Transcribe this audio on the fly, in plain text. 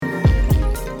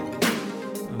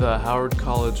the Howard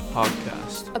College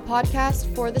Podcast. A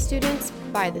podcast for the students,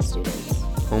 by the students.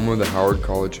 Home of the Howard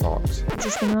College Hawks. Is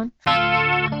this going on?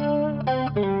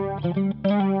 A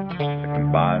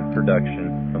combined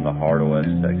production from the heart of West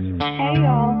Texas. Hey,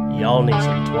 y'all. Y'all need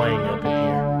some twang up in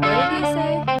here.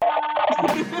 What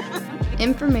did he say?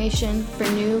 Information for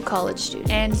new college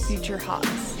students. And future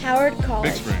Hawks. Howard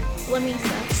College. Big Spring.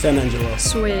 Lamesa. San Angelo.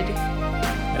 Swid.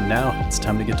 And now it's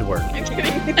time to get to work. I'm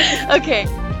kidding. Okay.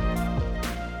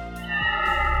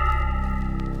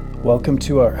 Welcome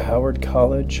to our Howard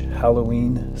College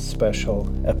Halloween special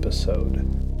episode.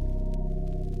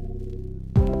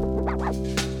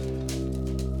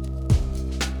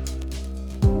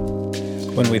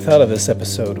 When we thought of this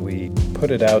episode, we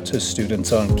put it out to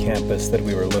students on campus that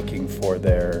we were looking for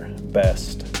their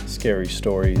best scary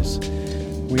stories.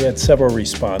 We had several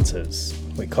responses.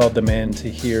 We called them in to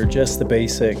hear just the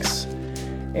basics,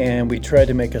 and we tried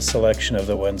to make a selection of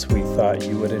the ones we thought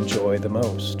you would enjoy the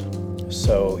most.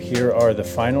 So here are the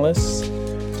finalists,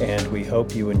 and we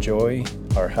hope you enjoy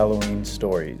our Halloween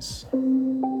stories.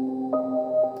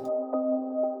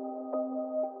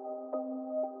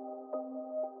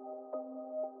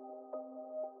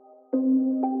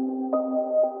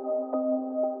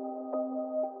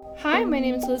 Hi, my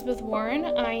name is Elizabeth Warren.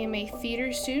 I am a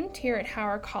theater student here at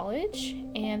Howard College,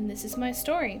 and this is my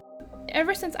story.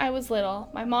 Ever since I was little,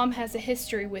 my mom has a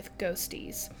history with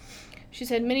ghosties. She's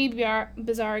had many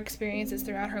bizarre experiences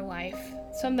throughout her life.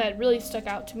 Some that really stuck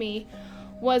out to me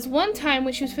was one time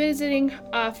when she was visiting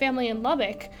a family in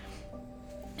Lubbock.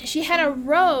 She had a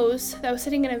rose that was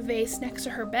sitting in a vase next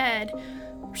to her bed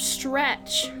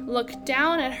stretch, look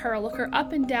down at her, look her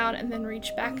up and down, and then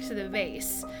reach back to the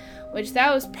vase. Which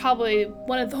that was probably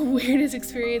one of the weirdest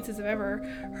experiences I've ever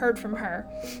heard from her.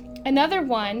 Another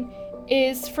one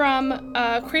is from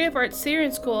Creative Arts Theater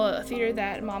in School, a theater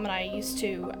that Mom and I used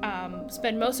to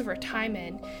spend most of her time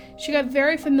in. She got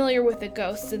very familiar with the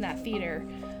ghosts in that theater.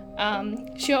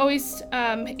 She always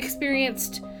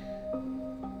experienced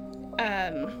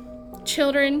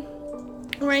children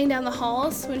running down the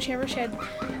halls. Whenever she had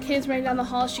kids running down the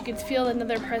halls, she could feel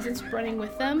another presence running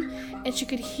with them, and she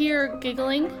could hear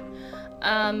giggling.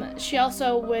 She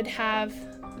also would have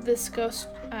this ghost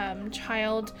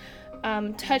child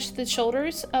touch the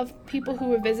shoulders of people who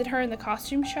would visit her in the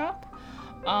costume shop.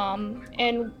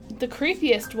 And the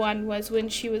creepiest one was when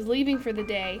she was leaving for the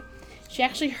day. She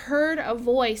actually heard a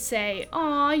voice say,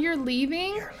 "Aw, you're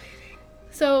leaving?"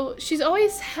 So she's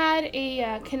always had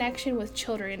a connection with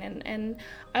children, and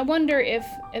I wonder if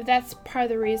that's part of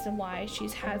the reason why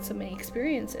she's had so many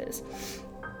experiences.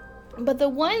 But the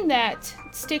one that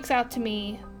sticks out to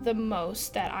me the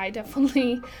most, that I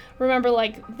definitely remember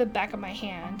like the back of my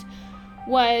hand,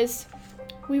 was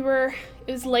it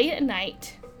was late at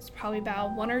night. It's probably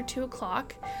about 1 or 2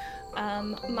 o'clock.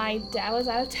 My dad was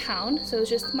out of town, so it was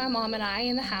just my mom and I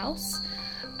in the house.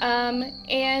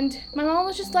 And my mom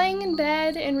was just laying in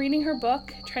bed and reading her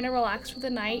book, trying to relax for the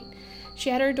night. She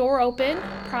had her door open,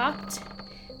 propped,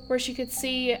 where she could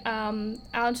see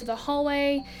out into the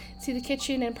hallway, see the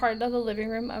kitchen and part of the living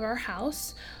room of our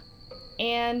house.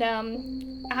 And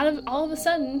all of a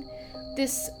sudden,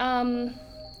 this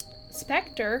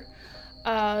specter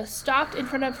stopped in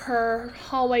front of her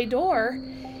hallway door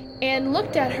and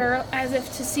looked at her as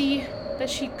if to see that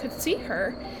she could see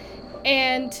her,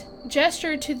 and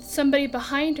gestured to somebody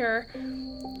behind her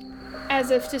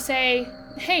as if to say,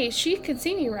 "Hey, she can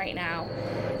see me right now."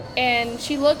 And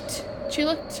she looked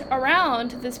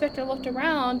around, the specter looked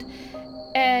around,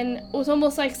 and was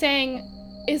almost like saying,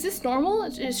 "Is this normal?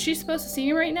 Is she supposed to see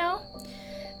me right now?"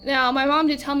 Now, my mom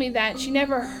did tell me that she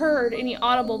never heard any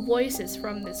audible voices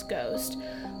from this ghost,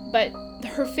 but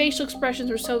her facial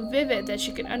expressions were so vivid that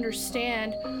she could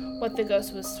understand what the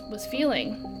ghost was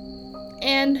feeling.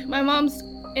 And my mom's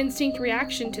instinct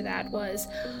reaction to that was,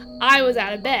 I was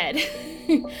out of bed.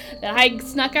 That I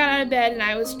snuck out of bed and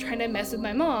I was trying to mess with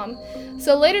my mom.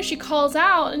 So later she calls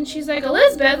out and she's like,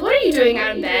 "Elizabeth, what are you doing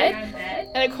out of bed?"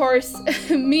 And of course,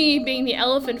 me being the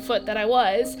elephant foot that I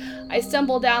was, I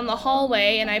stumbled down the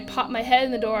hallway and I popped my head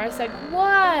in the door. I was like,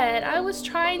 "What? I was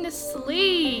trying to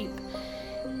sleep."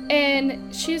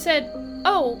 And she said,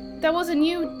 "Oh, that wasn't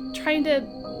you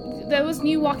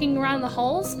walking around the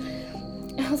halls?"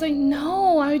 And I was like,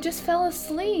 "No, I just fell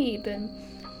asleep." And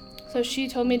so she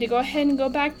told me to go ahead and go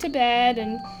back to bed,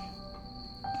 and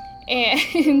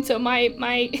so my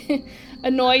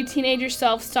annoyed teenager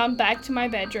self stomped back to my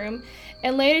bedroom.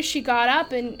 And later she got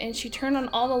up and she turned on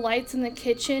all the lights in the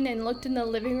kitchen and looked in the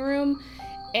living room,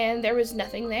 and there was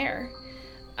nothing there.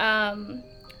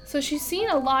 So she's seen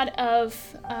a lot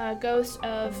of ghosts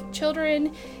of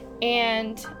children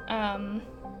and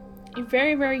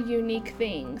very, very unique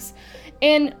things.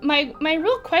 And my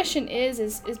real question is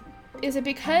it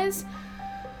because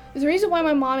the reason why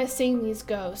my mom is seeing these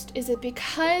ghosts, is it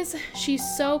because she's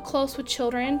so close with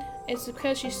children? Is it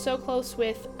because she's so close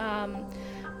with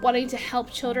wanting to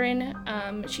help children?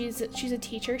 She's a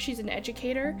teacher, she's an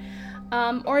educator.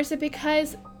 Or is it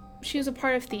because she was a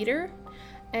part of theater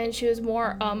and she was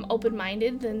more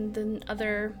open-minded than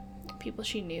other people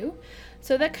she knew?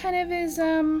 So that kind of is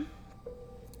an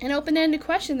open-ended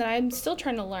question that I'm still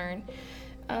trying to learn.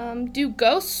 Do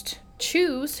ghosts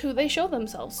choose who they show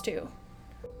themselves to?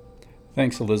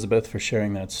 Thanks, Elizabeth, for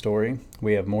sharing that story.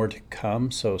 We have more to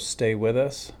come, so stay with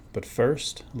us. But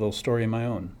first, a little story of my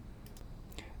own.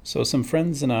 So some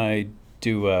friends and I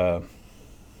do a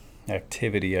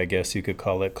activity, I guess you could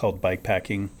call it, called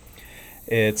bikepacking.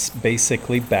 It's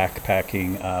basically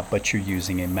backpacking, but you're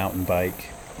using a mountain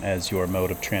bike as your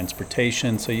mode of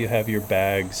transportation. So you have your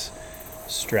bags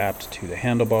strapped to the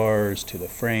handlebars, to the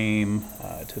frame,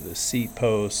 to the seat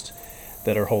post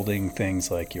that are holding things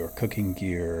like your cooking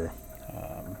gear,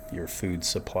 your food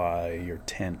supply, your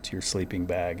tent, your sleeping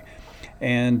bag.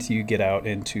 And you get out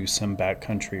into some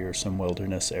backcountry or some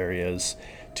wilderness areas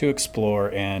to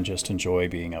explore and just enjoy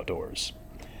being outdoors.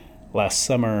 Last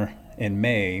summer in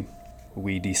May,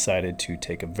 we decided to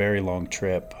take a very long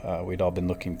trip. We'd all been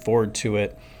looking forward to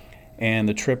it, and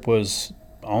the trip was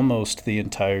almost the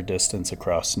entire distance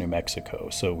across New Mexico.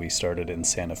 So we started in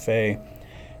Santa Fe,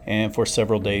 and for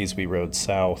several days we rode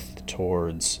south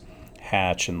towards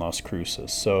Hatch and Las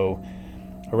Cruces. So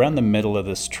around the middle of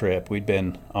this trip, we'd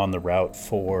been on the route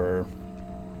for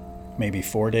maybe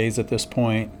 4 days at this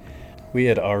point. We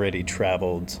had already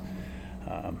traveled,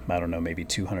 maybe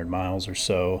 200 miles or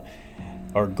so.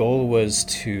 Our goal was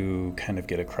to kind of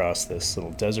get across this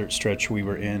little desert stretch we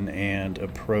were in and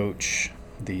approach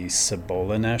the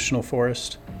Cibola National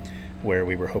Forest, where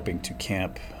we were hoping to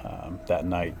camp that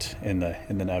night in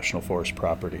the National Forest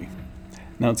property.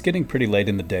 Now it's getting pretty late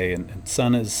in the day, and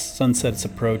sunset's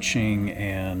approaching,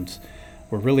 and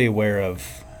we're really aware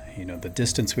of the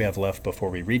distance we have left before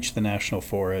we reach the National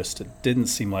Forest. It didn't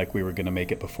seem like we were going to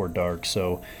make it before dark,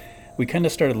 so we kind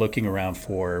of started looking around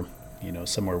for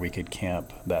somewhere we could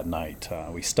camp that night.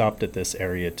 We stopped at this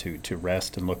area to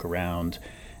rest and look around.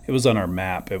 It was on our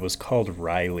map. It was called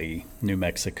Riley, New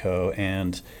Mexico,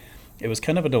 and it was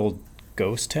kind of an old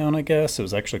ghost town, I guess. It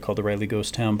was actually called the Riley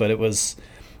Ghost Town, but it was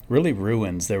really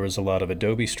ruins. There was a lot of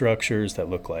adobe structures that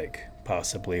looked like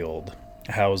possibly old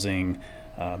housing.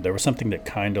 There was something that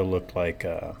kind of looked like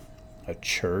a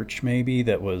church, maybe,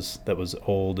 that was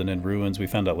old and in ruins. We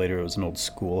found out later it was an old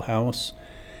schoolhouse.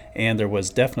 And there was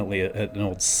definitely an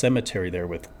old cemetery there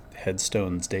with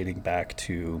headstones dating back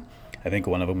to, I think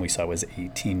one of them we saw was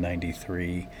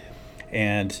 1893.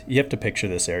 And you have to picture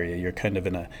this area. You're kind of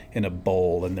in a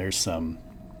bowl, and there's some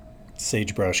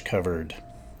sagebrush covered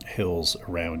hills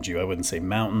around you. I wouldn't say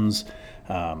mountains,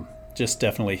 just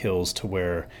definitely hills to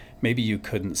where maybe you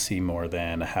couldn't see more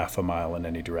than a half a mile in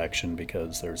any direction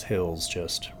because there's hills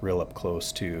just real up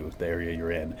close to the area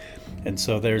you're in. And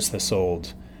so there's this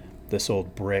old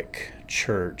brick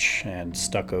church and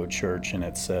stucco church, and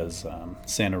it says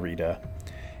Santa Rita,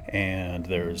 and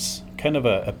there's kind of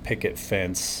a picket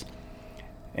fence,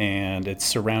 and it's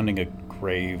surrounding a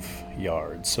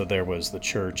graveyard. So there was the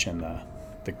church and the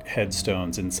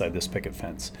headstones inside this picket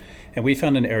fence. And we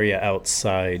found an area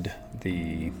outside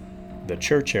the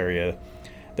church area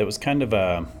that was kind of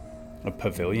a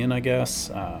pavilion, I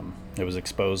guess. It was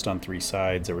exposed on three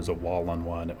sides. There was a wall on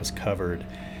one. It was covered.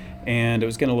 And it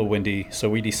was getting a little windy, so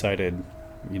we decided,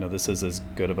 this is as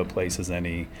good of a place as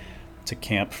any to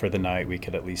camp for the night. We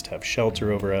could at least have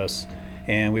shelter over us,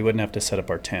 and we wouldn't have to set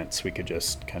up our tents. We could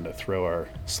just kind of throw our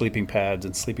sleeping pads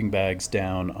and sleeping bags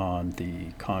down on the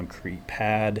concrete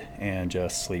pad and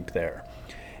just sleep there.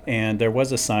 And there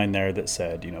was a sign there that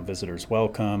said, visitors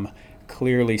welcome.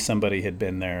 Clearly somebody had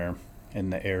been there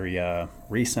in the area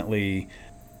recently,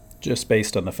 just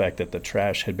based on the fact that the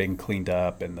trash had been cleaned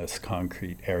up and this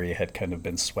concrete area had kind of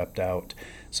been swept out.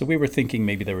 So we were thinking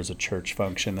maybe there was a church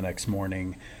function the next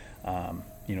morning.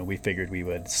 We figured we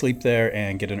would sleep there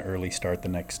and get an early start the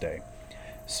next day.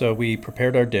 So we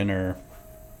prepared our dinner,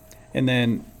 and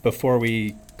then before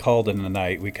we called in the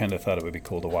night, we kind of thought it would be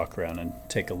cool to walk around and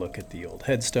take a look at the old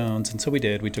headstones. And so we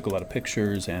did. We took a lot of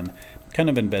pictures and kind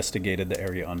of investigated the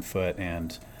area on foot,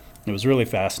 and it was really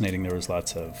fascinating. There was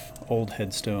lots of old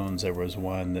headstones. There was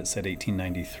one that said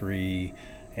 1893,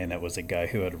 and it was a guy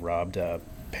who had robbed a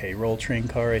payroll train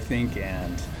car, I think,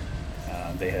 and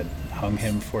they had hung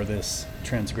him for this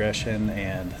transgression,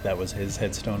 and that was his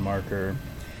headstone marker.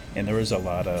 And there was a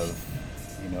lot of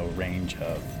range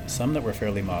of some that were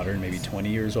fairly modern, maybe 20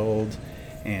 years old,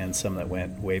 and some that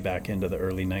went way back into the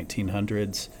early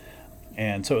 1900s.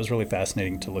 And so it was really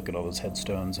fascinating to look at all those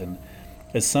headstones. And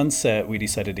as sunset, we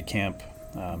decided to camp,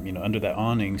 under that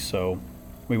awning. So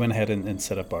we went ahead and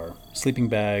set up our sleeping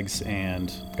bags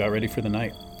and got ready for the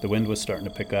night. The wind was starting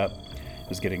to pick up. It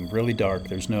was getting really dark.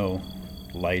 There's no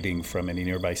lighting from any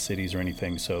nearby cities or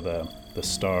anything, so the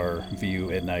star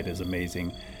view at night is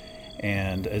amazing.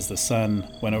 And as the sun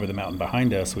went over the mountain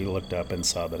behind us, we looked up and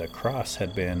saw that a cross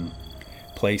had been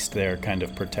placed there, kind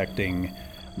of protecting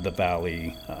the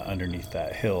valley underneath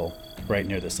that hill right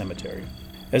near the cemetery.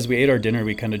 As we ate our dinner,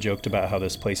 we kind of joked about how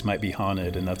this place might be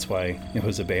haunted, and that's why it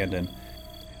was abandoned.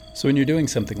 So when you're doing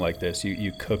something like this,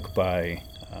 you cook by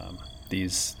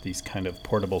these kind of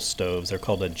portable stoves. They're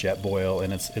called a jet boil,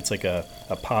 and it's like a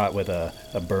pot with a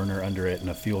burner under it and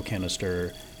a fuel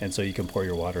canister, and so you can pour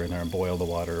your water in there and boil the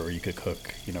water, or you could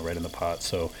cook right in the pot.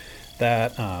 So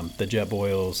that the jet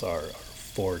boils, our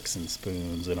forks and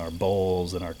spoons and our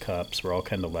bowls and our cups were all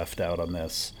kind of left out on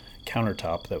this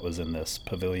countertop that was in this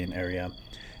pavilion area.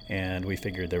 And we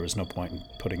figured there was no point in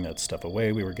putting that stuff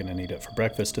away. We were going to need it for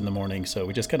breakfast in the morning, so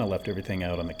we just kind of left everything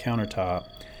out on the countertop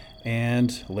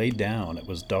and laid down. It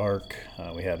was dark.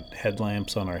 We had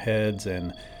headlamps on our heads,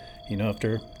 and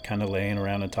after kind of laying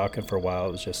around and talking for a while,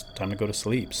 it was just time to go to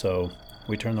sleep. So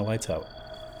we turned the lights out.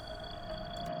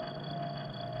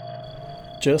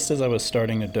 Just as I was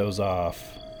starting to doze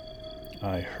off,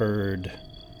 I heard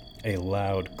a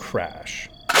loud crash,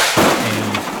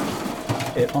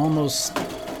 and it almost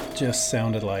just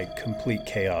sounded like complete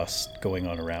chaos going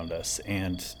on around us.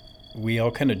 And we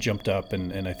all kind of jumped up,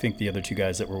 and I think the other two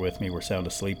guys that were with me were sound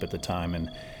asleep at the time,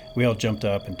 and we all jumped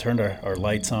up and turned our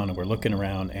lights on, and we're looking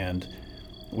around, and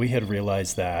we had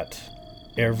realized that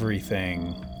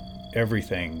everything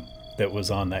that was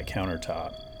on that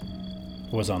countertop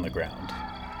was on the ground.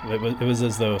 It was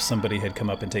as though somebody had come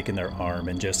up and taken their arm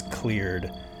and just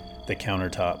cleared the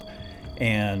countertop.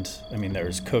 And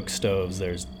there's cook stoves,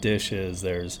 there's dishes,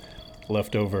 there's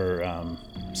leftover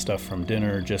stuff from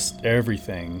dinner, just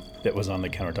everything that was on the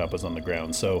countertop was on the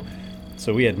ground. So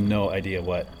we had no idea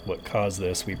what caused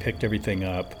this. We picked everything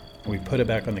up, we put it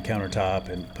back on the countertop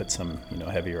and put some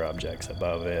heavier objects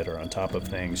above it or on top of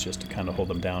things just to kind of hold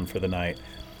them down for the night.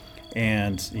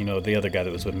 And the other guy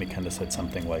that was with me kind of said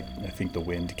something like, I think the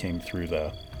wind came through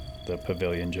the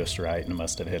pavilion just right and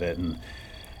must have hit it.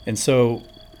 And so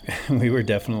we were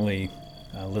definitely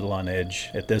a little on edge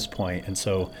at this point, and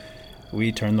so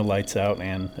we turned the lights out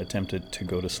and attempted to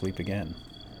go to sleep again.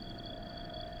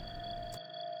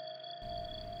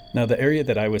 Now, the area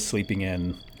that I was sleeping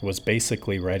in was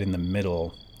basically right in the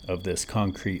middle of this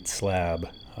concrete slab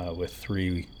with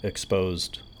 3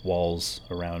 exposed walls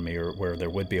around me, or where there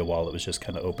would be a wall that was just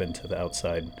kind of open to the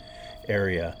outside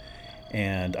area.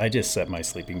 And I just set my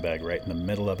sleeping bag right in the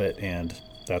middle of it, and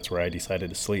that's where I decided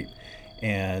to sleep.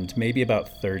 And maybe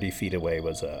about 30 feet away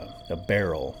was a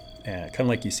barrel, kind of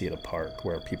like you see at a park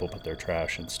where people put their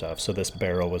trash and stuff. So this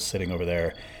barrel was sitting over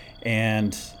there,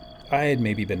 and I had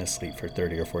maybe been asleep for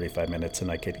 30 or 45 minutes,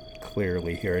 and I could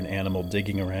clearly hear an animal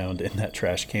digging around in that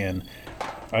trash can.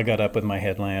 I got up with my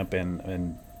headlamp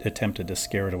and attempted to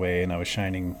scare it away, and I was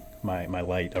shining my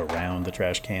light around the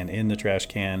trash can, in the trash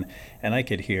can, and I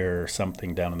could hear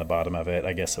something down in the bottom of it.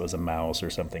 I guess it was a mouse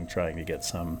or something trying to get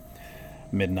some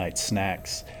midnight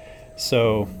snacks.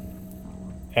 So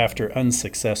after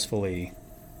unsuccessfully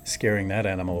scaring that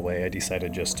animal away, I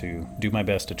decided just to do my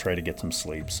best to try to get some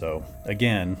sleep. So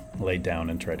again, laid down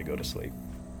and tried to go to sleep.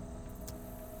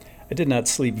 I did not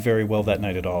sleep very well that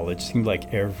night at all. It seemed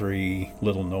like every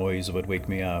little noise would wake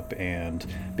me up, and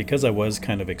because I was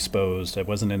kind of exposed, I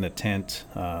wasn't in a tent,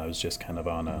 I was just kind of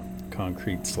on a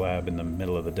concrete slab in the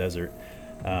middle of the desert.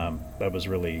 I was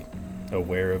really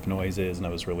aware of noises, and I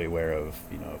was really aware of,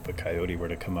 if a coyote were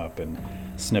to come up and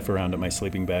sniff around at my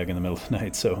sleeping bag in the middle of the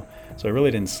night. So I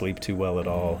really didn't sleep too well at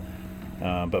all.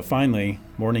 But finally,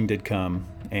 morning did come,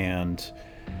 and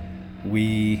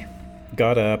we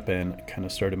got up and kind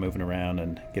of started moving around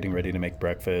and getting ready to make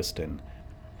breakfast. And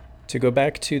to go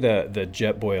back to the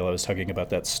jet boil I was talking about,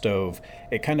 that stove,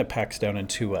 it kind of packs down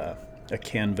into a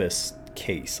canvas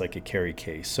case, like a carry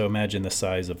case. So imagine the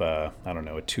size of a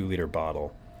 2-liter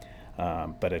bottle.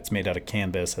 But it's made out of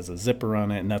canvas, has a zipper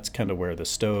on it, and that's kind of where the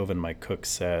stove and my cook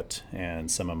set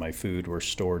and some of my food were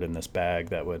stored in this bag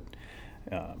that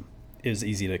is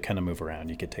easy to kind of move around.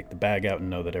 You could take the bag out and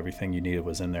know that everything you needed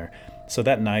was in there. So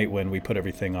that night when we put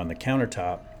everything on the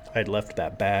countertop, I'd left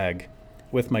that bag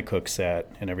with my cook set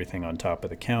and everything on top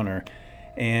of the counter.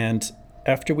 And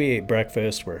after we ate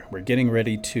breakfast, we're getting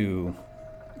ready to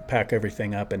pack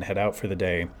everything up and head out for the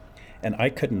day. and I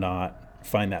could not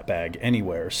find that bag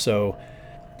anywhere. So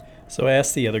I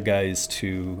asked the other guys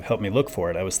to help me look for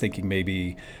it. I was thinking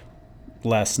maybe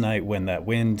last night when that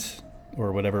wind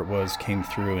or whatever it was came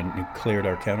through and cleared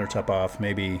our countertop off,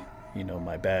 maybe,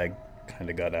 my bag kind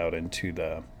of got out into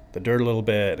the dirt a little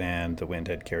bit and the wind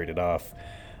had carried it off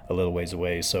a little ways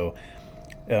away. So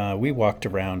we walked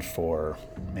around for,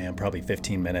 probably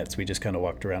 15 minutes. We just kind of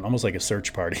walked around almost like a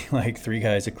search party, like 3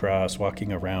 guys across,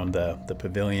 walking around the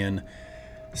pavilion,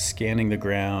 scanning the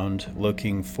ground,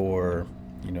 looking for,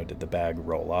 did the bag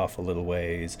roll off a little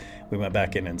ways? We went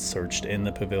back in and searched in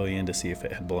the pavilion to see if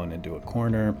it had blown into a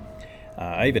corner.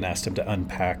 I even asked them to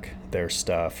unpack their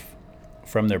stuff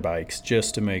from their bikes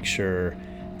just to make sure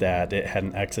that it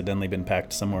hadn't accidentally been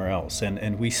packed somewhere else.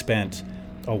 And we spent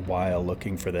a while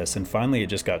looking for this, and finally it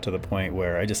just got to the point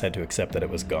where I just had to accept that it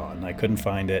was gone. I couldn't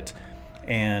find it,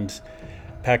 and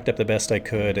packed up the best I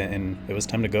could, and it was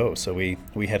time to go. So we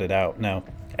headed out. Now,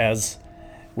 as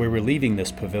we were leaving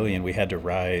this pavilion, we had to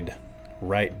ride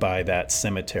right by that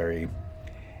cemetery,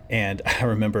 and I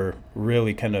remember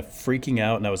really kind of freaking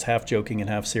out, and I was half joking and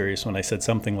half serious when I said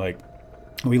something like,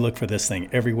 we look for this thing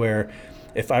everywhere.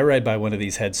 If I ride by one of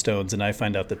these headstones and I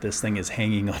find out that this thing is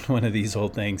hanging on one of these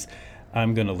old things,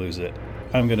 I'm going to lose it.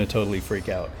 I'm going to totally freak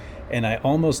out. And I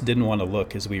almost didn't want to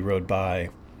look as we rode by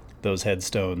those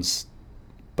headstones,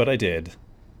 but I did,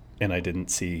 and I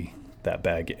didn't see that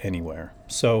bag anywhere.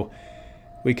 So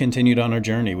we continued on our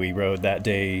journey. We rode that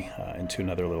day into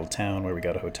another little town where we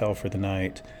got a hotel for the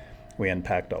night. We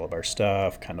unpacked all of our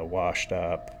stuff, kind of washed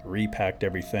up, repacked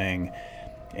everything,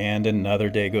 and another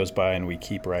day goes by and we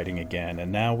keep riding again.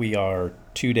 And now we are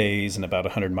 2 days and about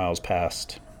 100 miles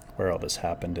past where all this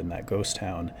happened in that ghost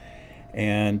town.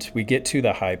 And we get to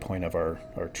the high point of our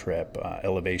trip,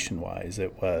 elevation-wise.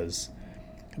 It was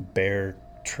Bear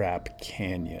Trap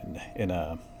Canyon in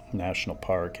a national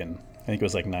park, and I think it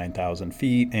was like 9,000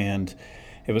 feet. And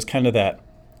it was kind of that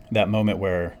moment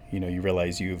where, you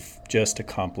realize you've just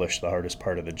accomplished the hardest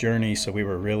part of the journey. So we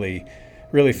were really,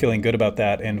 really feeling good about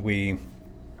that. And we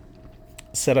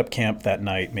set up camp that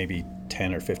night, maybe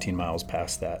 10 or 15 miles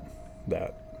past that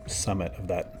summit of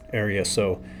that area.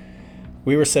 So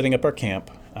we were setting up our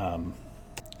camp.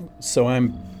 So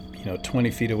I'm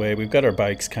 20 feet away. We've got our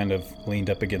bikes kind of leaned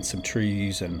up against some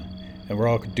trees, and we're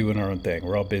all doing our own thing.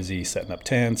 We're all busy setting up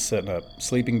tents, setting up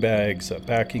sleeping bags,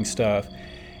 packing stuff.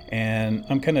 And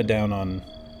I'm kind of down on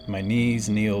my knees,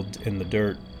 kneeled in the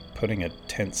dirt, putting a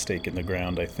tent stake in the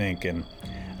ground, I think. And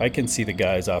I can see the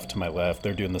guys off to my left.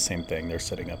 They're doing the same thing. They're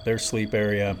setting up their sleep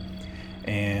area.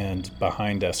 And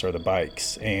behind us are the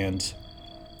bikes. And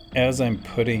as I'm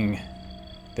putting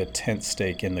the tent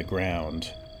stake in the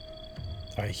ground,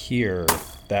 I hear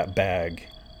that bag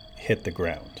hit the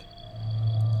ground.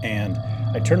 And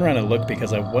I turned around and looked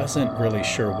because I wasn't really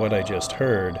sure what I just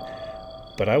heard,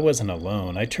 but I wasn't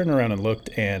alone. I turned around and looked,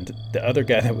 and the other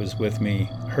guy that was with me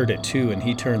heard it too, and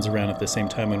he turns around at the same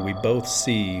time, and we both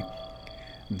see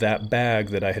that bag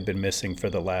that I had been missing for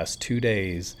the last 2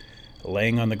 days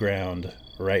laying on the ground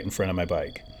right in front of my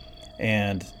bike.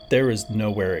 And there was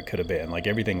nowhere it could have been. Like,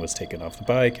 everything was taken off the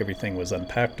bike, everything was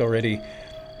unpacked already.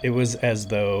 It was as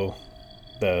though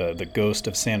the ghost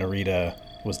of Santa Rita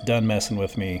was done messing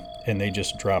with me, and they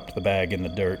just dropped the bag in the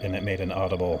dirt, and it made an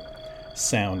audible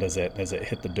sound as it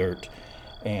hit the dirt.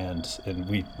 And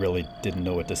we really didn't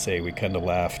know what to say. We kind of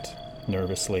laughed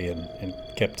nervously and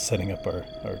kept setting up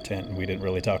our tent, and we didn't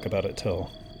really talk about it till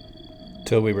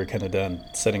we were kind of done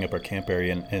setting up our camp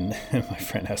area. And my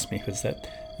friend asked me, was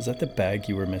that the bag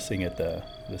you were missing at the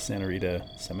Santa Rita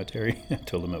cemetery? I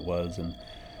told him it was, and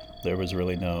there was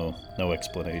really no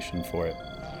explanation for it.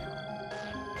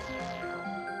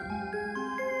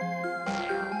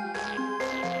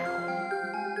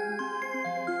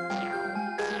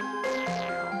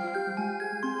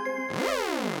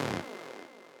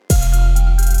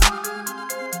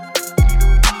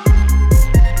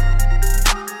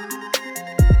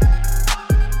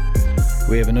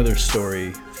 We have another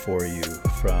story for you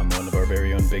from one of our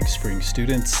very own Big Spring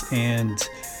students, and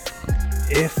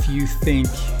if you think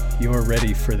you're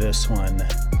ready for this one,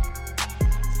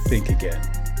 think again.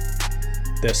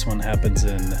 This one happens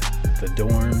in the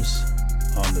dorms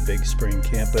on the Big Spring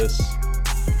campus,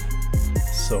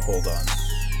 so hold on.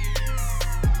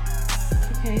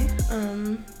 Okay,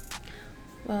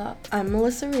 well, I'm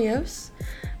Melissa Rios.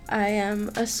 I am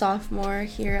a sophomore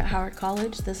here at Howard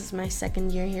College. This is my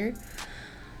second year here.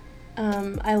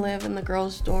 I live in the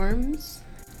girls' dorms.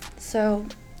 So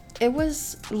it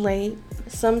was late,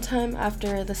 sometime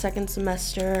after the second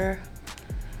semester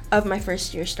of my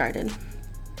first year started.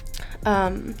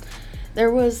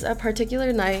 There was a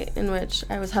particular night in which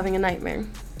I was having a nightmare.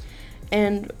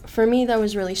 And for me, that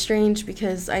was really strange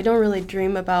because I don't really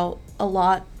dream about a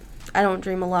lot. I don't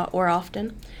dream a lot or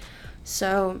often.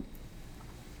 So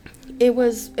it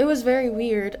was very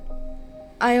weird.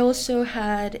 I also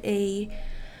I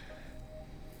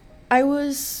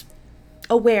was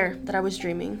aware that I was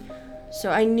dreaming. So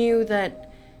I knew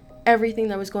that everything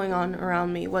that was going on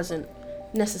around me wasn't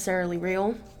necessarily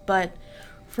real, but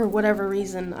for whatever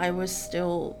reason, I was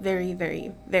still very,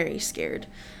 very, very scared.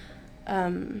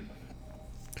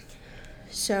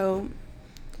 So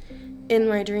in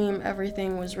my dream,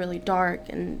 everything was really dark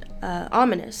and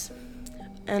ominous.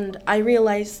 And I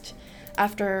realized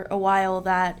after a while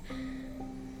that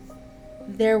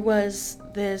there was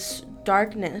this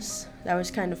darkness that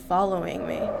was kind of following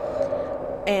me.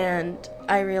 And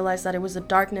I realized that it was a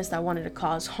darkness that wanted to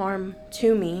cause harm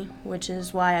to me, which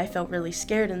is why I felt really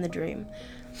scared in the dream.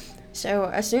 So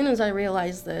as soon as I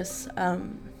realized this,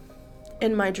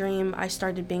 in my dream, I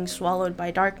started being swallowed by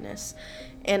darkness.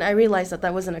 And I realized that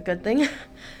that wasn't a good thing.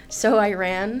 So I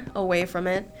ran away from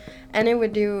it. And it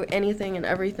would do anything and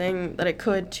everything that it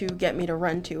could to get me to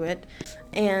run to it.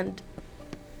 And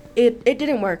it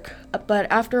didn't work.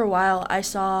 But after a while, I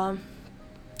saw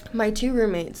my 2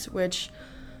 roommates, which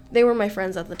they were my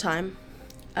friends at the time.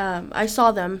 I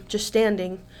saw them just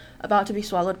standing, about to be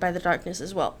swallowed by the darkness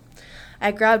as well.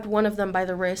 I grabbed one of them by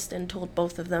the wrist and told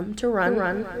both of them to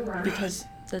run, because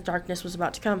the darkness was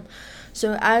about to come.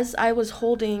 So as I was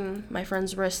holding my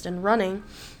friend's wrist and running,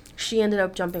 she ended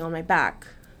up jumping on my back.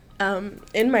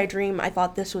 In my dream, I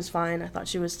thought this was fine. I thought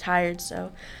she was tired,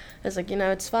 so I was like,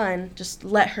 it's fine. Just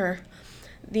let her.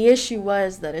 The issue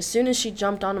was that as soon as she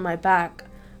jumped onto my back,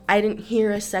 I didn't hear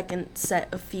a second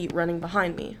set of feet running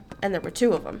behind me, and there were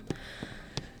 2 of them.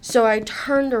 So I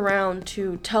turned around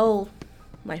to tell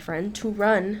my friend to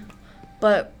run,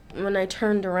 but when I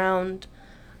turned around,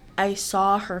 I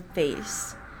saw her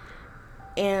face,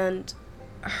 and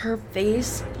her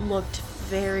face looked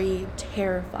very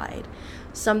terrified.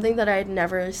 Something that I had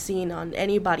never seen on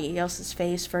anybody else's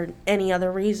face for any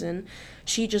other reason.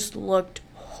 She just looked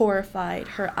horrified.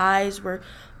 Her eyes were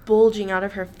bulging out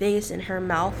of her face, and her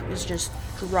mouth was just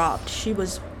dropped. She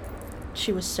was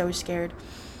so scared.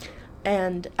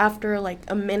 And after like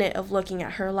a minute of looking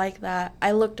at her like that,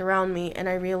 I looked around me and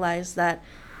I realized that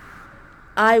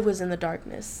I was in the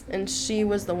darkness and she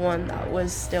was the one that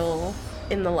was still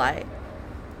in the light.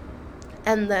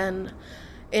 And then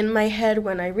in my head,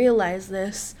 when I realized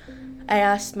this, I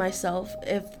asked myself,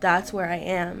 if that's where I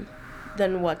am,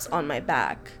 then what's on my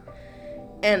back?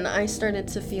 And I started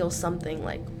to feel something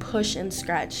like push and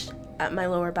scratch at my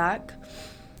lower back.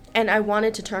 And I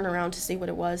wanted to turn around to see what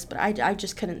it was, but I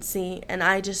just couldn't see. And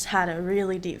I just had a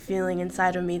really deep feeling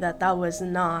inside of me that was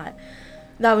not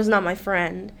my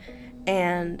friend.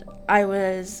 And I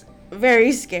was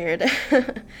very scared.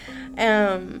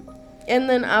 And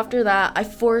then after that, I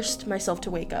forced myself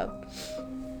to wake up.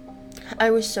 I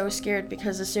was so scared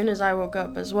because as soon as I woke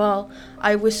up as well,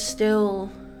 I was still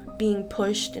being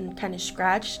pushed and kind of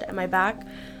scratched at my back.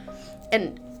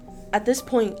 And at this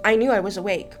point, I knew I was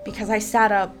awake because I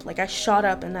sat up, like I shot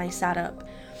up and I sat up.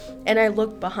 And I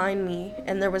looked behind me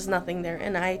and there was nothing there.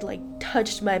 And I like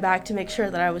touched my back to make sure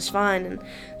that I was fine, and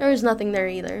there was nothing there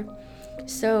either.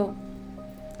 So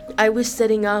I was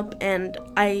sitting up and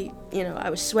I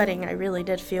was sweating. I really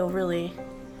did feel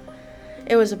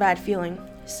it was a bad feeling.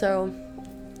 So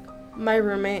my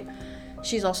roommate,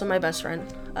 she's also my best friend.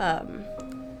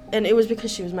 And it was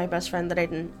because she was my best friend that I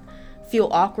didn't feel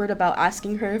awkward about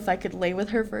asking her if I could lay with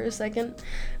her for a second,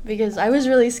 because I was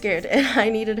really scared and I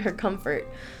needed her comfort.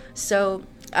 So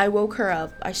I woke her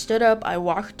up. I stood up, I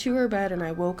walked to her bed and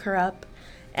I woke her up,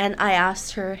 and I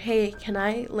asked her, hey, can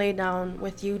I lay down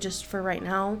with you just for right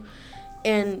now?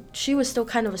 And she was still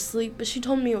kind of asleep, but she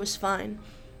told me it was fine.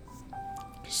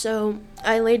 So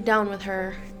I laid down with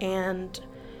her and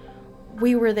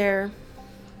we were there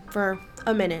for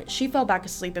a minute. She fell back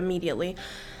asleep immediately.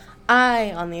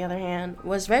 I, on the other hand,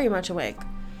 was very much awake.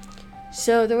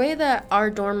 So the way that our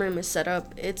dorm room is set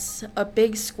up, it's a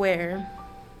big square,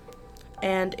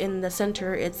 and in the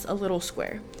center it's a little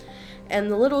square. And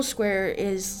the little square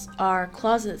is our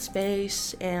closet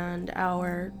space and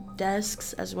our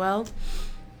desks as well.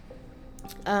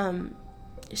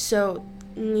 So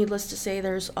needless to say,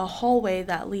 there's a hallway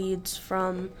that leads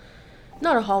from,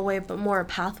 not a hallway, but more a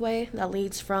pathway that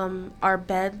leads from our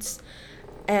beds.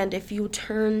 And if you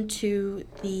turn to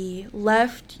the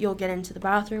left, you'll get into the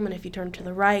bathroom. And if you turn to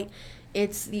the right,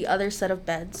 it's the other set of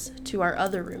beds to our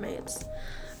other roommates.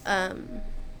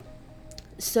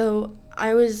 So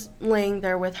I was laying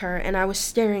there with her and I was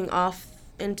staring off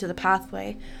into the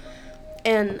pathway.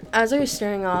 And as I was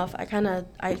staring off,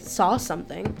 I saw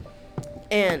something.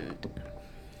 And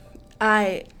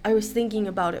I was thinking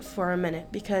about it for a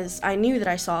minute because I knew that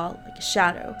I saw like a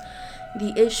shadow.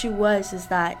 The issue is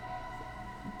that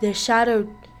the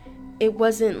shadow, it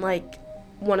wasn't like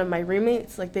one of my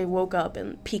roommates, like they woke up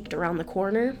and peeked around the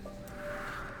corner.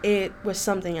 It was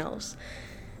something else.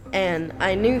 And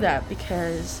I knew that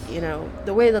because, you know,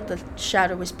 the way that the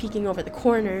shadow was peeking over the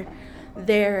corner,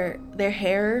 their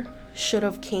hair should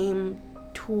have came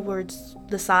towards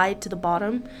the side to the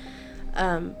bottom,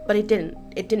 but it didn't.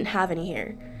 It didn't have any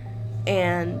hair.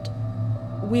 And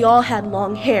we all had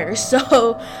long hair,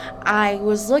 so I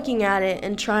was looking at it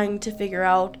and trying to figure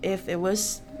out if it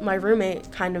was my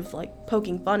roommate kind of like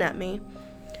poking fun at me.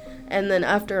 And then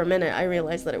after a minute, I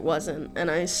realized that it wasn't,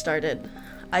 and I started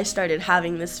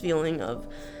having this feeling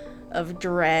of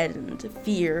dread and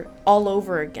fear all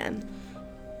over again.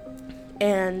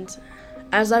 And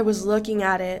as I was looking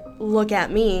at it look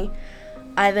at me,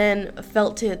 I then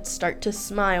felt it start to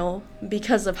smile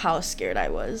because of how scared I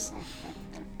was.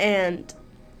 And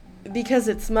because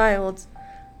it smiled,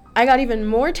 I got even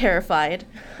more terrified.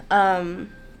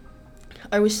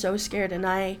 I was so scared, and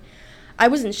I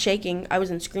wasn't shaking, I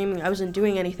wasn't screaming, I wasn't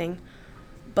doing anything,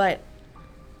 but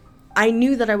I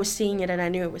knew that I was seeing it, and I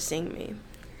knew it was seeing me.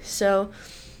 So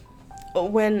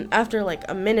when, after like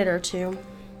a minute or two,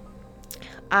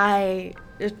 I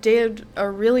did a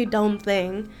really dumb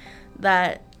thing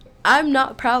that I'm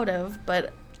not proud of,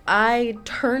 but I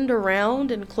turned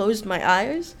around and closed my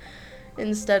eyes.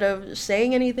 Instead of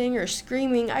saying anything or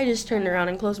screaming, I just turned around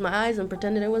and closed my eyes and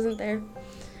pretended it wasn't there.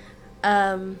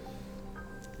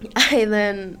 I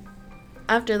then,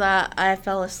 after that, I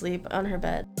fell asleep on her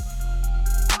bed.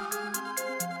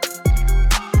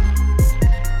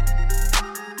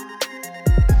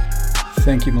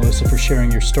 Thank you, Melissa, for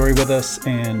sharing your story with us.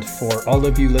 And for all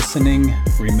of you listening,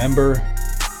 remember,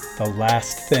 the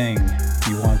last thing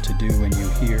you want to do when you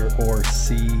hear or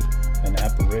see an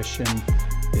apparition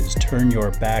is turn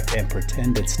your back and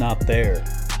pretend it's not there.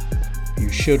 You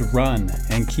should run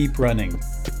and keep running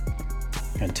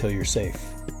until you're safe.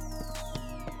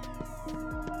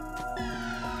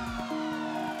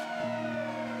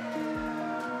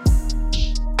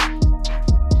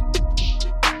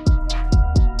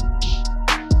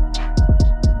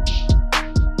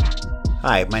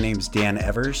 Hi, my name is Dan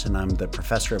Evers, and I'm the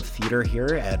professor of theater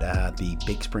here at the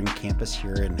Big Spring campus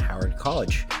here in Howard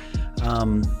College.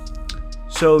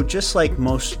 So just like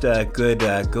most good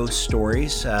ghost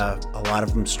stories, a lot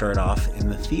of them start off in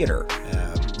the theater.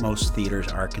 Most theaters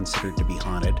are considered to be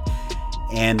haunted.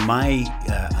 And my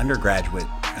undergraduate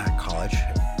college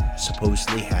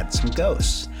supposedly had some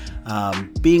ghosts.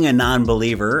 Being a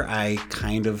non-believer, I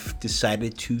kind of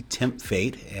decided to tempt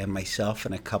fate, and myself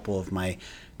and a couple of my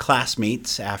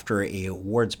classmates, after a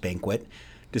awards banquet,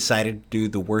 decided to do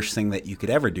the worst thing that you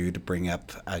could ever do to bring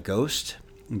up a ghost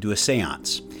and do a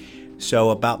seance.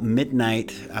 So about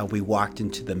midnight, we walked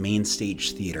into the main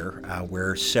stage theater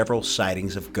where several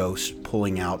sightings of ghosts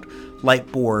pulling out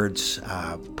light boards,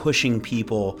 pushing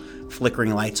people,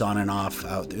 flickering lights on and off.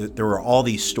 There were all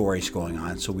these stories going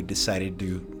on, so we decided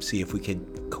to see if we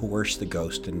could coerce the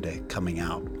ghost into coming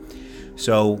out.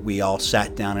 So we all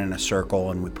sat down in a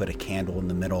circle, and we put a candle in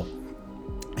the middle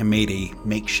and made a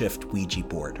makeshift Ouija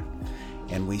board.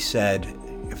 And we said,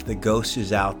 if the ghost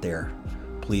is out there,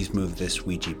 please move this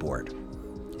Ouija board.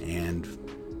 And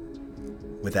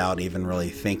without even really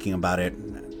thinking about it,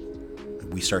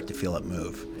 we start to feel it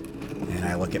move. And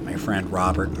I look at my friend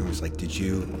Robert, and I was like, did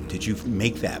you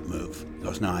make that move? He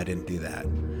goes, no, I didn't do that.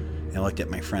 And I looked at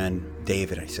my friend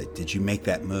David, I said, did you make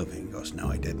that move? And he goes, no,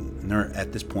 I didn't. And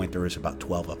at this point, there was about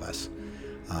 12 of us.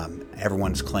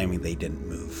 Everyone's claiming they didn't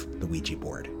move the Ouija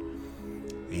board.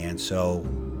 And so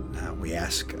we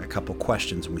ask a couple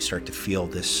questions, and we start to feel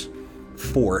this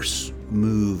force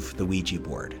move the Ouija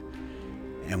board.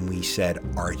 And we said,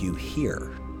 are you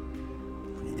here?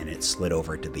 And it slid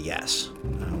over to the yes.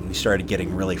 We started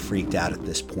getting really freaked out at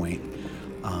this point.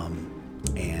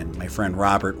 And my friend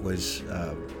Robert was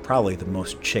probably the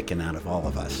most chicken out of all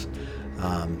of us.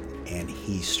 And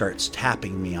he starts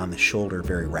tapping me on the shoulder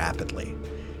very rapidly.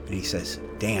 And he says,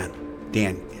 Dan,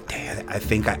 I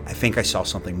think I saw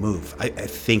something move. I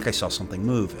think I saw something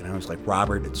move. And I was like,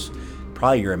 Robert, it's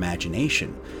probably your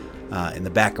imagination. In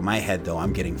the back of my head, though,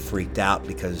 I'm getting freaked out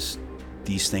because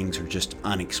these things are just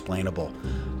unexplainable.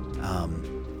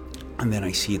 And then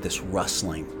I see this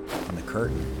rustling on the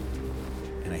curtain.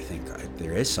 And I think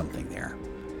there is something there.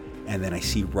 And then I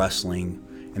see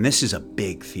rustling. And this is a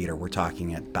big theater. We're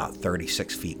talking at about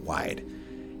 36 feet wide.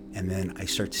 And then I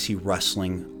start to see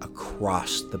rustling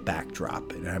across the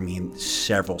backdrop. And I mean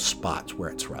several spots where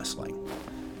it's rustling.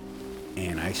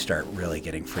 and I start really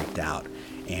getting freaked out.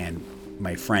 And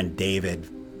my friend David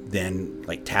then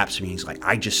like taps me. He's like,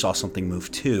 I just saw something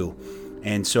move too.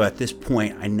 And so at this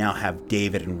point, I now have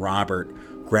David and Robert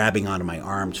grabbing onto my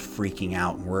arms, freaking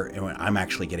out. And I'm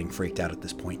actually getting freaked out at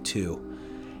this point too.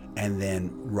 And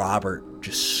then Robert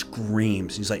just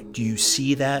screams. He's like, do you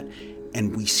see that?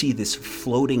 And we see this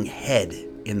floating head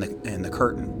in the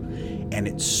curtain, and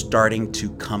it's starting to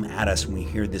come at us, and we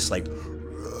hear this like,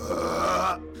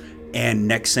 and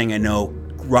next thing I know,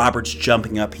 Robert's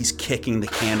jumping up. He's kicking the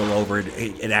candle over.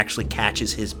 It actually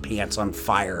catches his pants on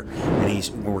fire,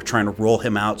 and we're trying to roll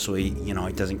him out so he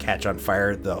doesn't catch on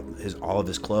fire all of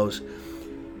his clothes.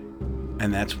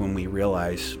 And that's when we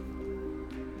realize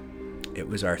it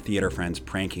was our theater friends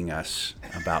pranking us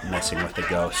about messing with the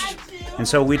ghost. And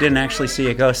so we didn't actually see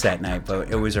a ghost that night, but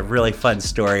it was a really fun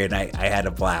story, and I had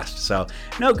a blast. So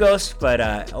no ghost,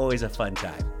 but always a fun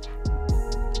time.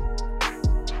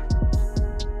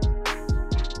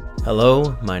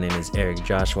 Hello, my name is Eric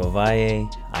Joshua Valle.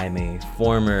 I'm a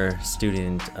former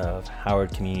student of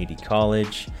Howard Community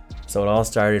College. So it all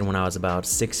started when I was about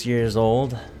 6 years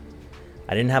old.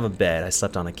 I didn't have a bed, I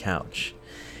slept on a couch.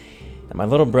 And my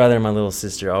little brother and my little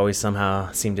sister always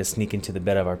somehow seemed to sneak into the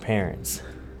bed of our parents.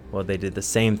 Well, they did the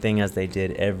same thing as they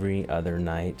did every other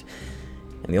night.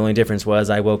 And the only difference was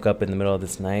I woke up in the middle of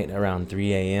this night around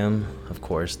 3 a.m., of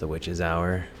course, the witch's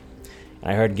hour.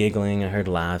 And I heard giggling, I heard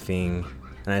laughing,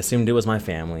 and I assumed it was my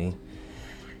family.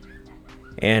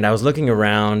 And I was looking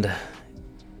around,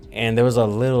 and there was a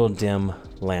little dim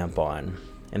lamp on,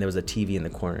 and there was a TV in the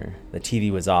corner. The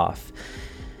TV was off.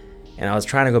 And I was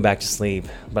trying to go back to sleep,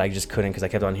 but I just couldn't because I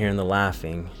kept on hearing the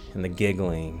laughing and the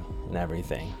giggling and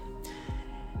everything.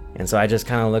 And so I just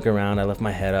kind of look around, I lift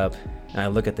my head up, and I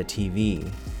look at the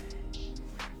TV.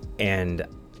 And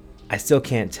I still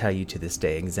can't tell you to this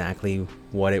day exactly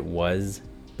what it was,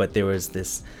 but there was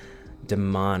this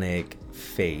demonic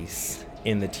face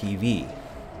in the TV.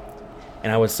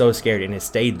 And I was so scared, and it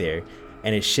stayed there.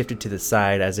 And it shifted to the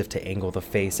side as if to angle the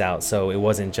face out, so it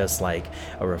wasn't just like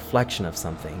a reflection of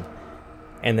something.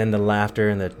 And then the laughter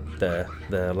and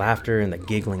the laughter and the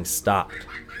giggling stopped.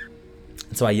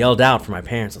 And so I yelled out for my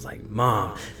parents. I was like,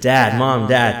 Mom, Dad, Mom,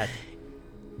 Dad.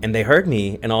 And they heard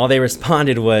me, and all they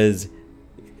responded was,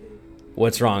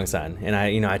 what's wrong, son? And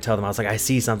I tell them, I was like, I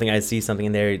see something, and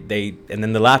and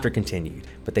then the laughter continued.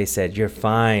 But they said, you're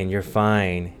fine.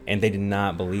 And they did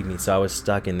not believe me. So I was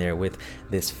stuck in there with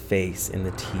this face in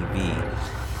the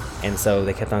TV. And so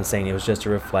they kept on saying it was just a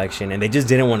reflection, and they just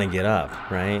didn't want to get up,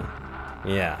 right?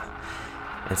 Yeah.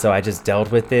 And so I just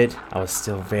dealt with it. I was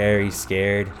still very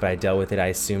scared, but I dealt with it. I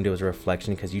assumed it was a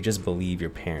reflection because you just believe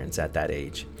your parents at that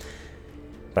age.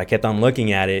 But I kept on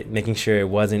looking at it, making sure it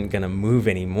wasn't going to move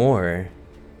anymore.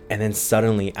 And then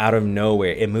suddenly, out of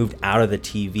nowhere, it moved out of the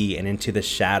TV and into the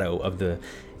shadow of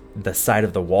the side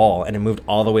of the wall. And it moved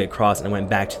all the way across and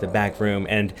went back to the back room.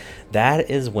 And that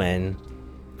is when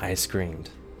I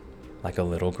screamed like a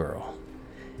little girl.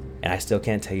 And I still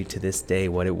can't tell you to this day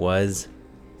what it was.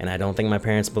 And I don't think my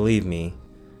parents believe me.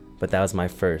 But that was my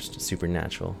first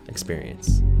supernatural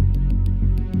experience.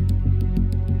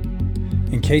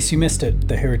 In case you missed it,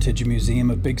 the Heritage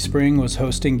Museum of Big Spring was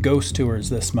hosting ghost tours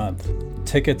this month.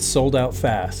 Tickets sold out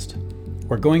fast.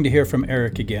 We're going to hear from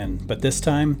Eric again, but this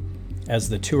time as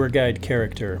the tour guide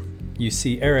character. You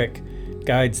see, Eric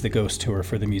guides the ghost tour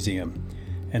for the museum.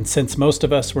 And since most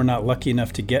of us were not lucky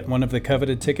enough to get one of the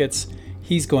coveted tickets,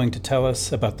 he's going to tell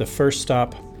us about the first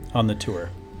stop on the tour.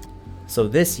 So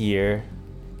this year,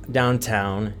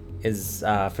 downtown is,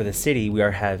 for the city, we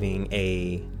are having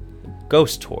a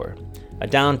ghost tour. A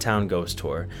downtown ghost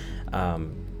tour.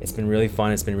 It's been really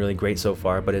fun. It's been really great so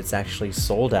far, but it's actually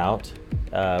sold out.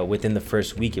 Within the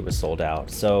first week, it was sold out.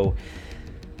 So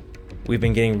we've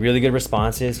been getting really good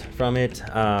responses from it,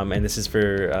 and this is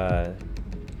for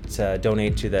to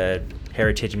donate to the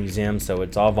Heritage Museum, so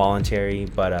it's all voluntary.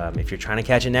 But if you're trying to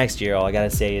catch it next year, all I gotta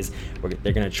say is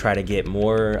they're gonna try to get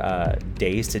more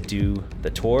days to do the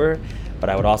tour.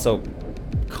 But I would also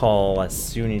call as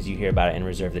soon as you hear about it and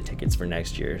reserve the tickets for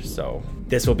next year. So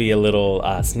this will be a little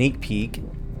sneak peek.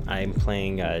 I'm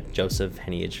playing Joseph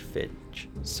Henniage Finch.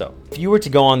 So if you were to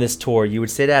go on this tour, you would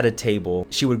sit at a table.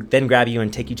 She would then grab you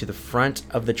and take you to the front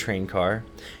of the train car,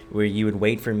 where you would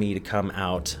wait for me to come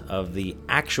out of the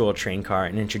actual train car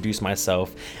and introduce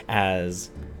myself as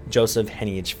Joseph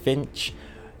Henniage Finch,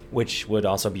 which would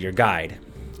also be your guide.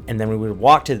 And then we would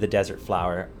walk to the Desert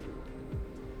Flower,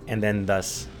 and then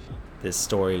thus this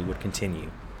story would continue.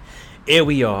 Here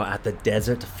we are at the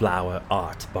Desert Flower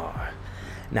Art Bar.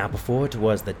 Now, before it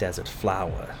was the Desert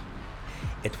Flower,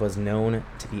 It was known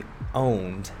to be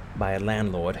owned by a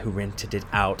landlord who rented it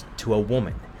out to a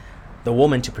woman. The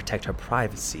woman, to protect her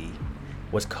privacy,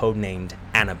 was codenamed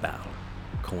Annabelle.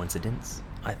 Coincidence?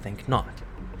 I think not.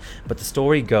 But the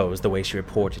story goes the way she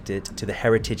reported it to the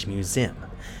Heritage Museum.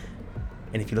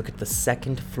 And if you look at the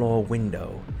second floor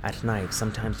window at night,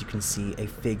 sometimes you can see a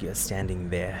figure standing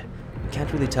there. You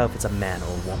can't really tell if it's a man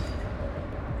or a woman,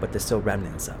 but there's still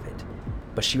remnants of it.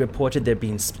 But she reported there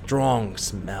being strong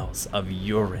smells of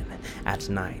urine at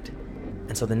night.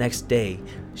 And so the next day,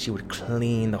 she would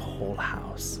clean the whole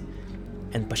house.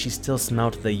 But she still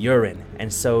smelled the urine,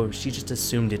 and so she just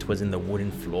assumed it was in the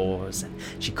wooden floors, and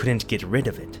she couldn't get rid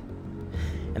of it.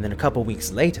 And then a couple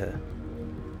weeks later,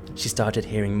 she started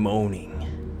hearing moaning,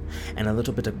 and a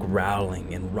little bit of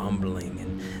growling and rumbling,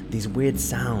 and these weird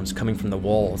sounds coming from the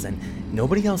walls, and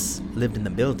nobody else lived in the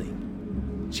building.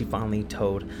 She finally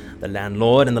told the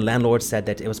landlord, and the landlord said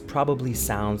that it was probably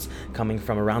sounds coming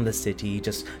from around the city,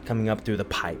 just coming up through the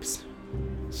pipes.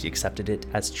 She accepted it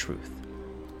as truth.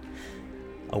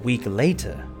 A week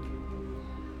later,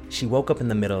 she woke up in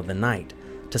the middle of the night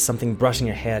to something brushing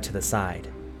her hair to the side.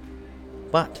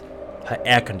 But her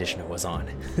air conditioner was on,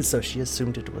 so she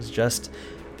assumed it was just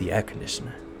the air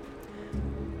conditioner.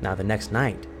 Now the next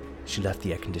night, she left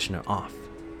the air conditioner off,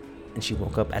 and she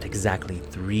woke up at exactly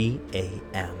 3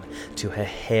 a.m. to her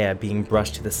hair being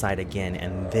brushed to the side again,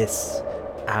 and this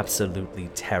absolutely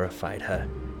terrified her.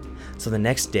 So the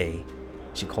next day,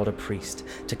 she called a priest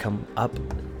to come up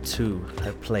to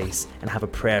her place and have a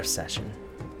prayer session.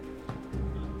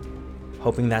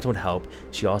 Hoping that would help,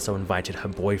 she also invited her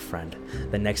boyfriend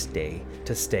the next day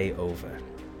to stay over.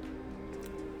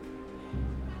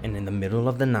 And in the middle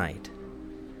of the night,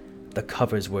 the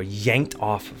covers were yanked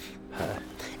off of her,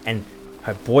 and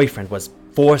her boyfriend was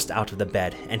forced out of the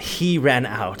bed, and he ran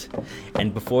out.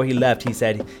 And before he left, he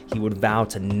said he would vow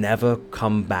to never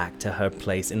come back to her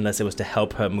place unless it was to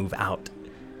help her move out.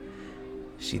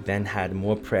 She then had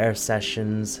more prayer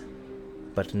sessions,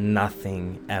 but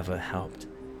nothing ever helped.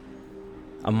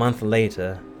 A month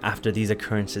later, after these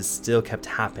occurrences still kept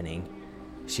happening,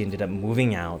 she ended up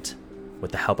moving out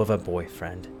with the help of her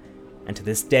boyfriend. And to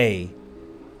this day,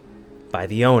 by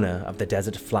the owner of the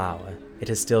Desert Flower,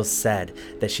 it is still said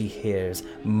that she hears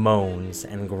moans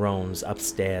and groans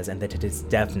upstairs, and that it is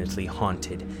definitely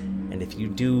haunted. And if you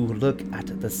do look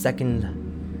at the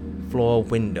second floor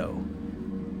window,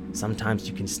 sometimes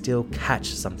you can still catch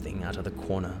something out of the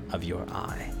corner of your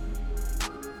eye.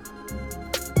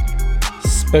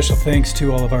 Special thanks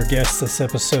to all of our guests this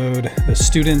episode, the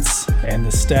students and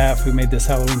the staff who made this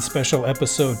Halloween special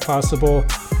episode possible.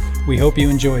 We hope you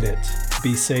enjoyed it.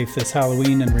 Be safe this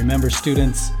Halloween, and remember,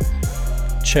 students,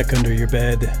 check under your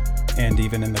bed and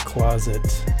even in the closet.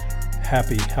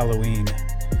 Happy Halloween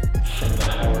from the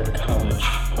Howard College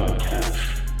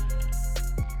Podcast.